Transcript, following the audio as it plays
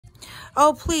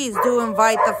Oh, please do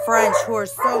invite the French, who are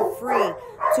so free,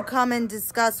 to come and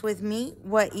discuss with me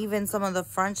what even some of the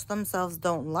French themselves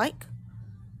don't like.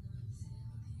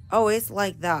 Oh, it's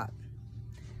like that.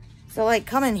 So, like,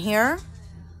 come in here.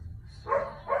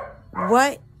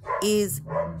 What is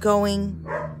going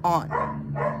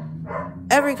on?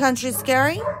 Every country's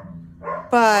scary,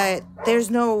 but there's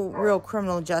no real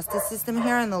criminal justice system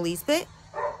here in the least bit.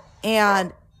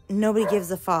 And nobody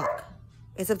gives a fuck.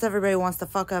 Except everybody wants to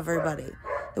fuck everybody.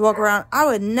 They walk around, I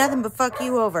would nothing but fuck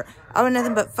you over. I would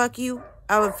nothing but fuck you.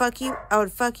 I would fuck you. I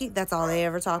would fuck you. That's all they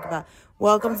ever talk about.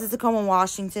 Welcome to Tacoma,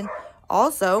 Washington.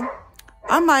 Also,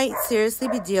 I might seriously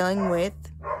be dealing with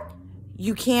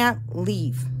you can't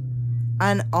leave.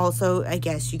 And also, I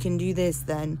guess you can do this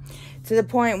then. To the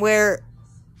point where,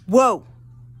 whoa,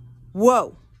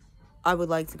 I would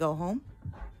like to go home.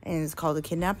 And it's called a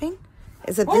kidnapping.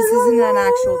 Except this isn't an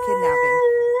actual kidnapping.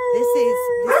 This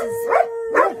is